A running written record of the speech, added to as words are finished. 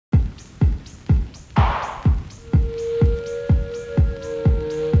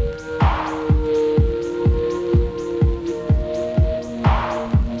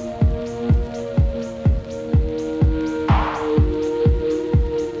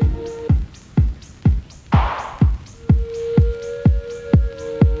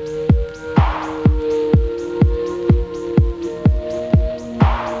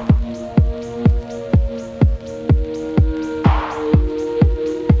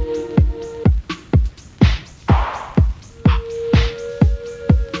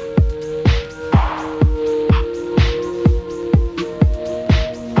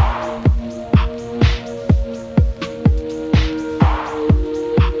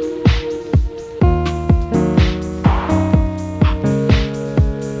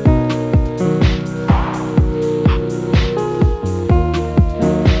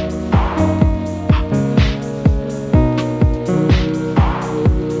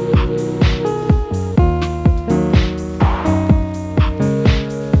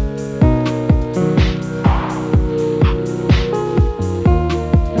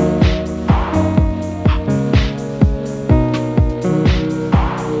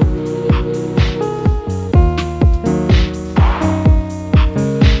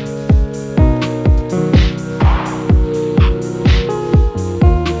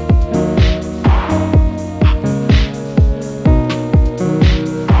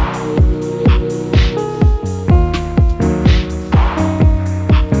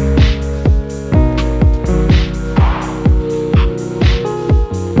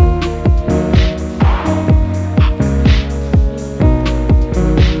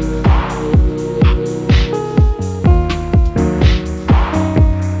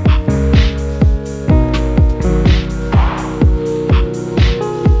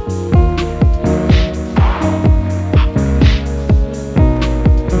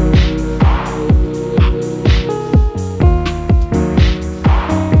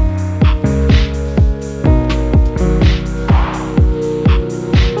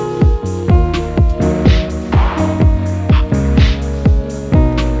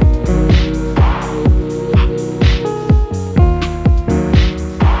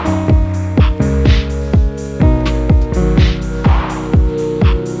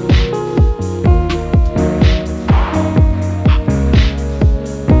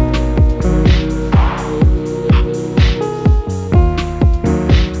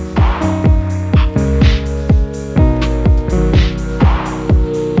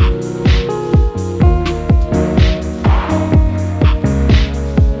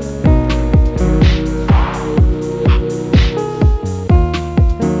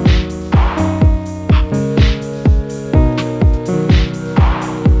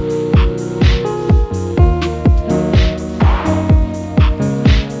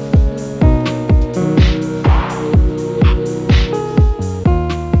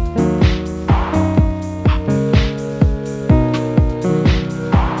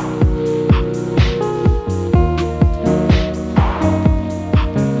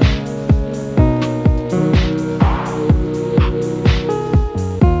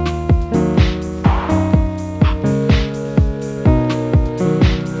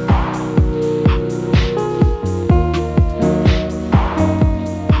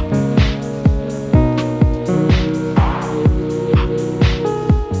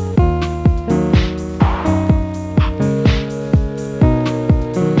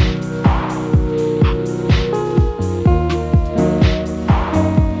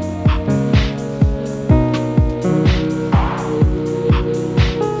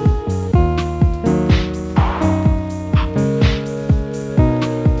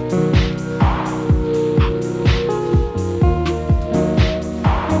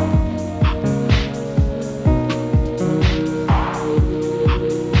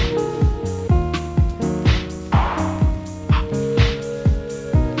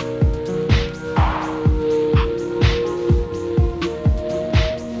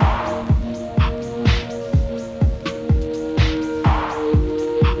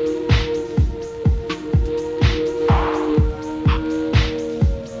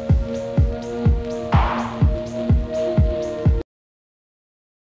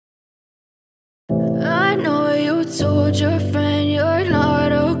told your friend you're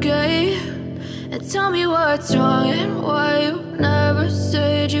not okay? And tell me what's wrong and why you never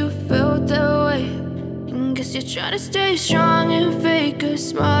said you felt that way. And guess you're trying to stay strong and fake a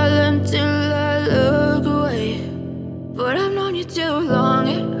smile until I look away. But I've known you too long,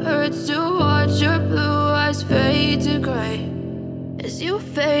 it hurts to watch your blue eyes fade to gray as you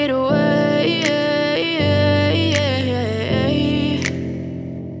fade away,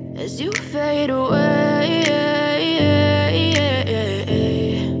 as you fade away.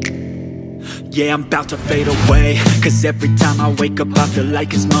 Yeah, I'm about to fade away, cause every time I wake up I feel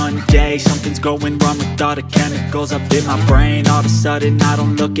like it's Monday. Something's going wrong with all the chemicals up in my brain. All of a sudden I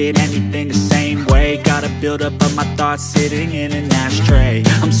don't look at anything the same way. Got a buildup of my thoughts sitting in an ashtray.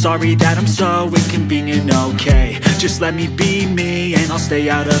 I'm sorry that I'm so inconvenient, okay? Just let me be me and I'll stay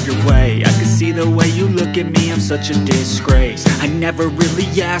out of your way. I can see the way you look at me, I'm such a disgrace. I never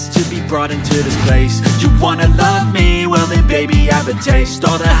really asked to be brought into this place. You wanna love me? Well then baby I have a taste.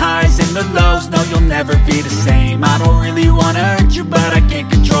 All the highs and the lows, no you'll never be the same. I don't really wanna hurt you but I can't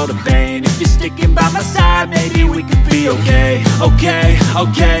control the pain. If you're sticking by my side maybe we could be okay.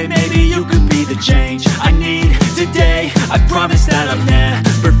 Okay, maybe you could be the change I need today. I promise that I've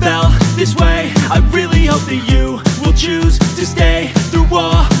never felt this way. I really hope that you will choose to stay through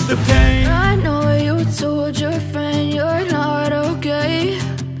all the pain. I know you told your friend you're not okay.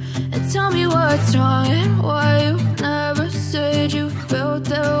 And tell me what's wrong and why you never said you felt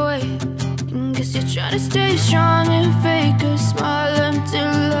that way. And guess you're trying to stay strong and fake a smile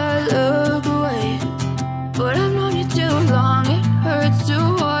until I look away. But I've known you too long, it hurts to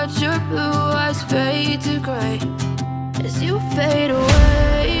watch your blue eyes fade to gray as you fade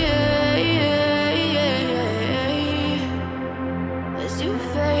away, as you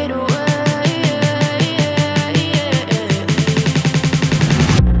fade away,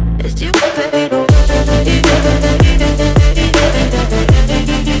 as you fade away.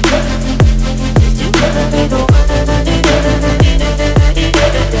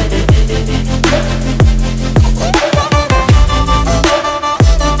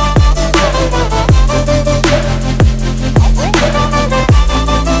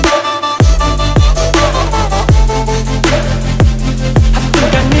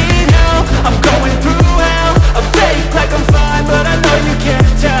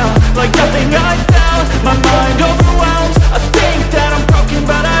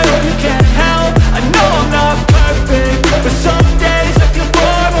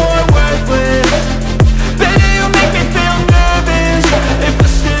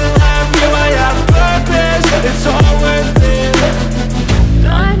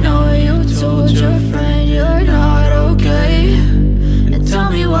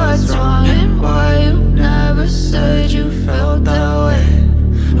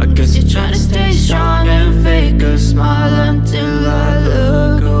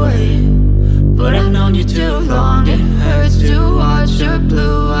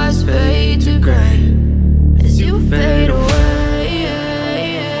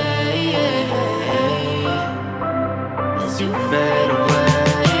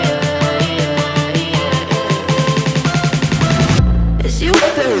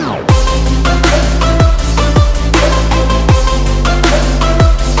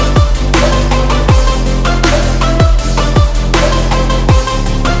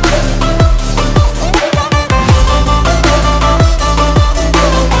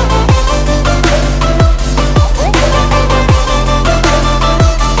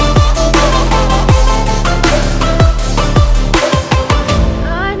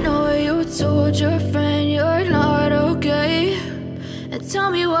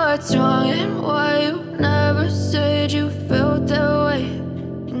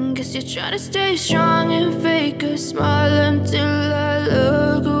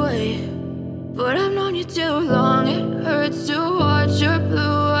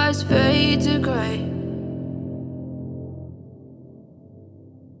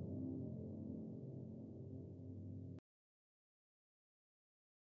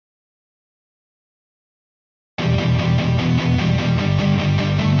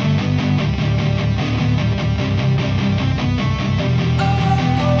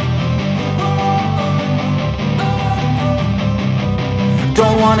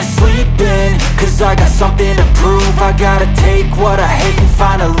 Wanna sleep in, cause I got something to prove. I gotta take what I hate and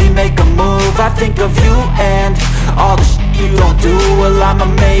finally make a move. I think of you and all the shit you don't do. Well I'ma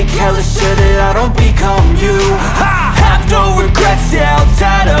make hella sure that I don't become you. I have no regrets, yeah, I'll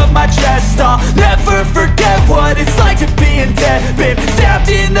tie up my chest. I'll never forget what it's like to be in debt. Been stabbed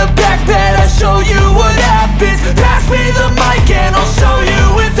in the back bed, I'll show you what happens. Pass me the mic and I'll show you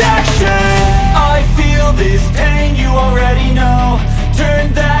with action. I feel this pain, you are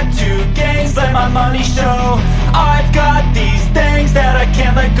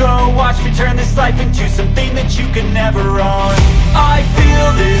can never own. I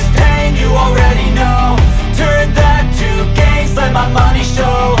feel this pain, you already know. Turn that to gains, let my money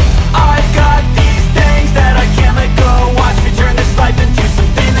show. I've got these things that I can't let go. Watch me turn this life into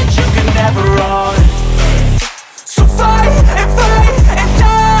something that you can never own. So fight and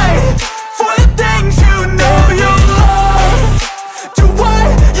die for the things you know you love. Do what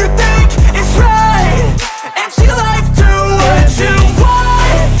you think is right and see life do what you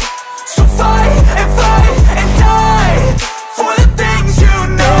want. So fight and die for the things you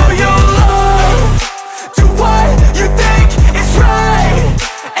know you love. Do what you think is right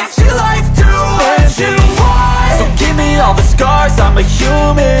and see life do what you want. So give me all the scars, I'm a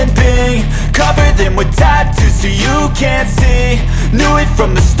human being. Cover them with tattoos so you can't see. Knew it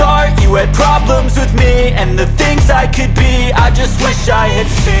from the start, you had problems with me and the things I could be, I just wish I had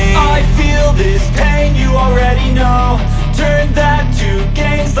seen. I feel this pain, you already know. Turn that to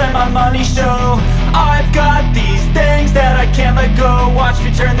gains, let my money show. I've got these things that I can't let go. Watch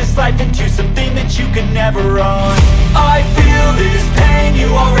me turn this life into something that you could never own. I feel this pain,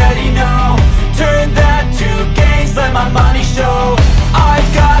 you already know. Turn that to gains, let my money show. I've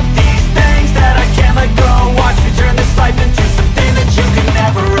got these things that I can't let go. Watch me turn this life into something that you can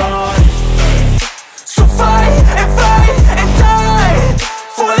never own. So fight and die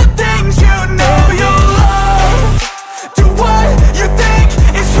for the things you know you love. Do what you think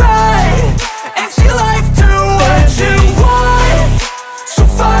is right and see life do what you want. So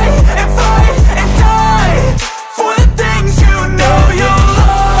fight and die for the things you know you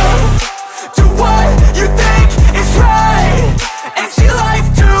love. Do what you think is right and see life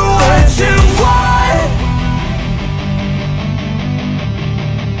do what you want.